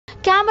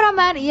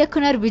Cameraman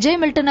இயக்குனர் Vijay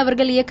Milton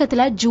அவர்கள்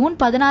இயக்கத்துல ஜூன்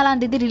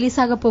 14 ரிலீஸ்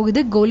ஆக போகுது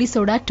கோலி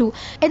சோடா 2.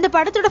 இந்த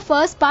படத்தோட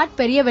ஃபர்ஸ்ட் பார்ட்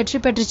பெரிய வெற்றி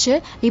பெற்றுச்சு.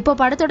 இப்போ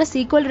படத்தோட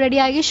சீக்வல் ரெடி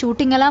ஆகி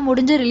ஷூட்டிங் எல்லாம்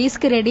முடிஞ்சு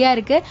ரிலீஸ்க்கு ரெடியா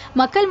இருக்கு.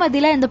 மக்கள்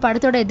மத்தியில இந்த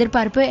படத்தோட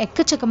எதிர்பார்ப்பு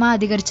எக்கச்சக்கமா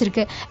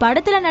அதிகரிச்சிருக்கு.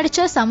 படத்துல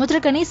நடிச்ச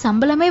சமுத்திரக்கனி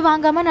சம்பளமே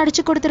வாங்காம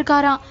நடிச்சு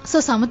கொடுத்திருக்காராம். சோ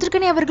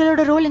சமுத்திரக்கனி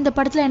அவர்களோட ரோல் இந்த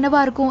படத்துல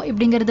என்னவா இருக்கும்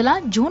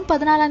இப்படிங்கறதெல்லாம் ஜூன்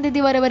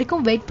 14 வரை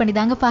வரைக்கும் வெயிட் பண்ணி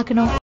தாங்க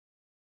பார்க்கணும்.